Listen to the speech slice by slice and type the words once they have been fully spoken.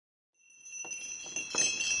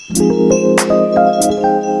My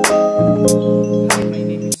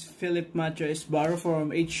name is BARRO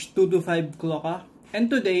from H225 CLOCA, and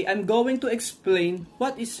today I'm going to explain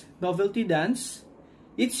what is novelty dance,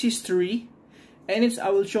 its history, and I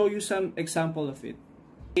will show you some example of it.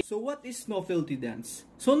 So what is novelty dance?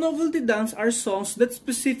 So novelty dance are songs that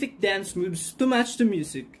specific dance moves to match the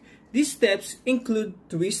music. These steps include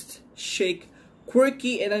twist, shake,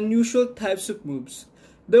 quirky and unusual types of moves.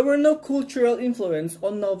 There were no cultural influence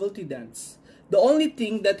on novelty dance. The only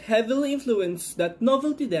thing that heavily influenced that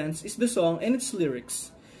novelty dance is the song and its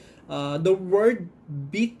lyrics. The word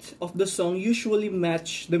beat of the song usually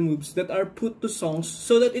match the moves that are put to songs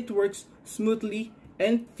so that it works smoothly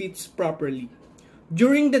and fits properly.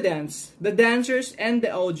 During the dance, the dancers and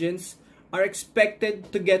the audience are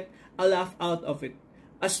expected to get a laugh out of it,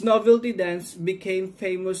 as novelty dance became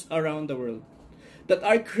famous around the world, that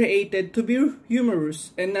are created to be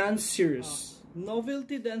humorous and non-serious.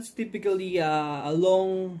 Novelty dance typically a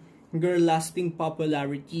longer lasting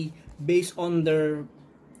popularity based on their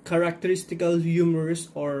characteristical humorous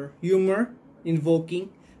or humor invoking,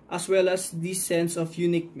 as well as this sense of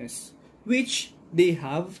uniqueness which they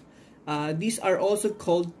have. These are also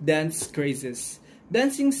called dance crazes.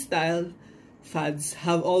 Dancing style fads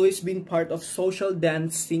have always been part of social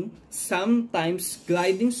dancing, sometimes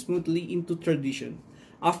gliding smoothly into tradition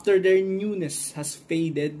after their newness has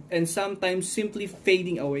faded, and sometimes simply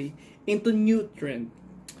fading away into new trend.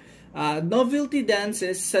 Novelty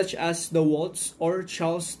dances such as the waltz or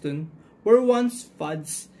Charleston were once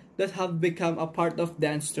fads that have become a part of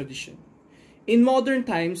dance tradition. In modern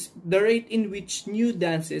times, the rate in which new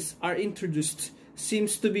dances are introduced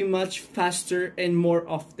seems to be much faster and more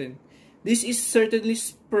often. This is certainly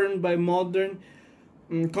spurred by modern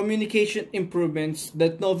communication improvements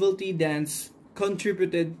that novelty dance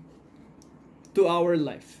contributed to our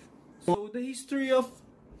life. So the history of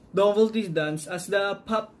novelty dance, as the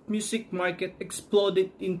pop music market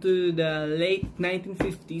exploded into the late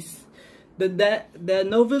 1950s, the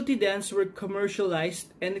novelty dance were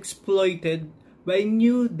commercialized and exploited by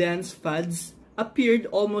new dance fads appeared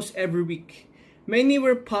almost every week. Many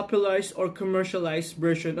were popularized or commercialized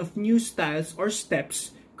versions of new styles or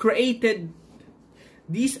steps created.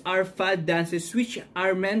 These are fad dances which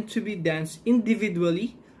are meant to be danced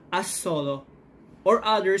individually as solo, or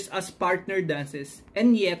others as partner dances,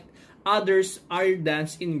 and yet others are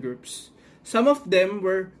danced in groups. Some of them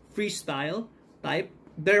were freestyle type.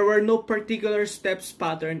 There were no particular steps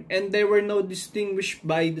pattern, and they were no distinguished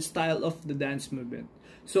by the style of the dance movement.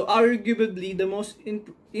 So arguably the most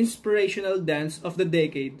inspirational dance of the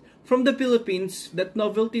decade from the Philippines, that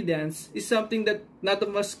novelty dance, is something that none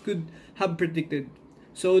of us could have predicted.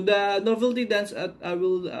 So the novelty dance I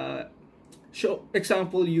will show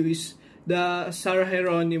example you is the Sarah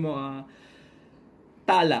Geronimo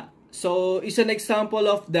Tala. So it's an example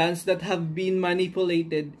of dance that have been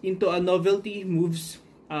manipulated into a novelty moves.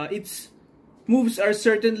 Its moves are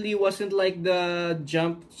certainly wasn't like the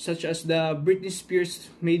jump such as the Britney Spears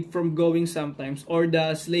made from Going Sometimes or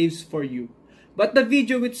the Slaves for You. But the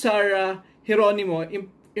video with Sarah Geronimo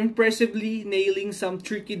impressively nailing some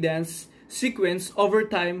tricky dance sequence over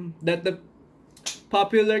time that the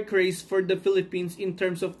popular craze for the Philippines in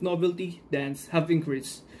terms of novelty dance have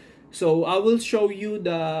increased. So I will show you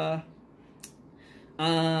the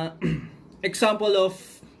example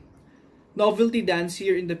of novelty dance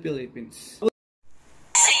here in the Philippines.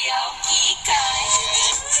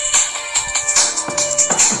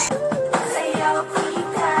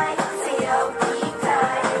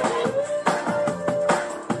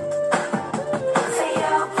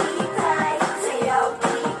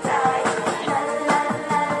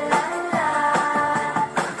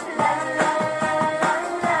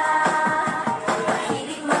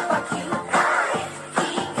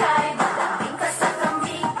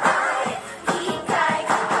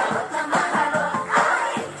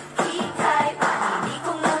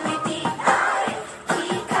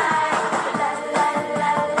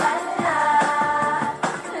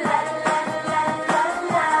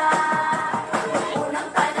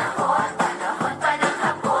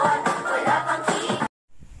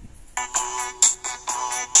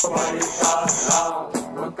 Balik ka lang,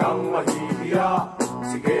 huwag kang mahihiya.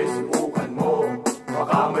 Sige, subukan mo,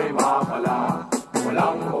 baka may makala.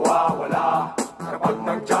 Walang mawawala kapag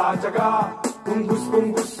nagtsatsaga. Kung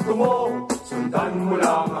gusto mo, sundan mo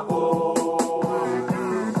lang ako.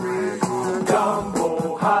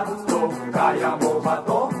 Jumbo hotdog, kaya mo ba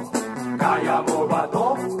to? Kaya mo ba to?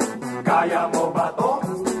 Kaya mo ba to?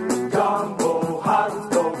 Jumbo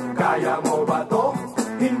hotdog, kaya mo ba to?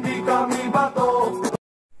 Hindi kami ba to?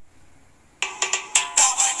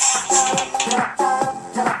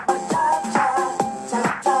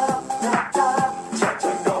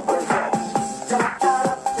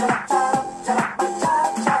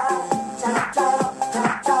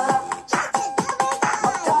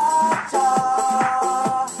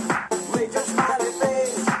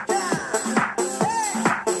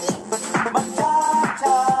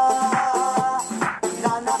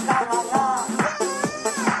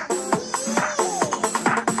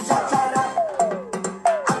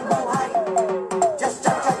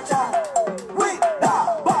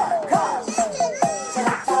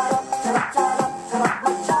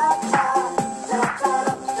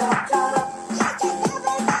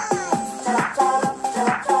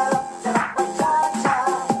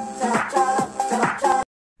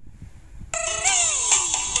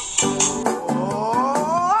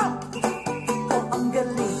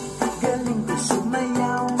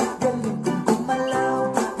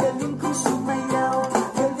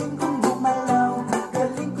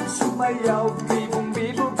 sumayaw,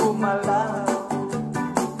 bibong-bibo gumalaw.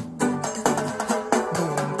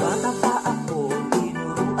 Nung bata pa ako,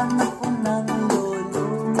 tinuruan ako ng lolo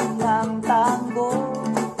ng tango.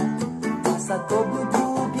 Sa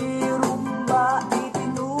tobubugi rumba,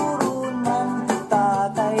 itinuro ng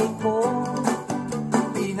tatay ko.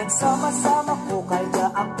 Pinagsama-sama ko,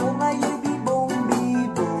 kaya ako ngayon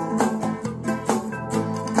bibong-bibo.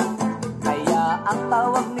 Kaya ang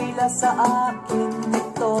tawag nila sa akin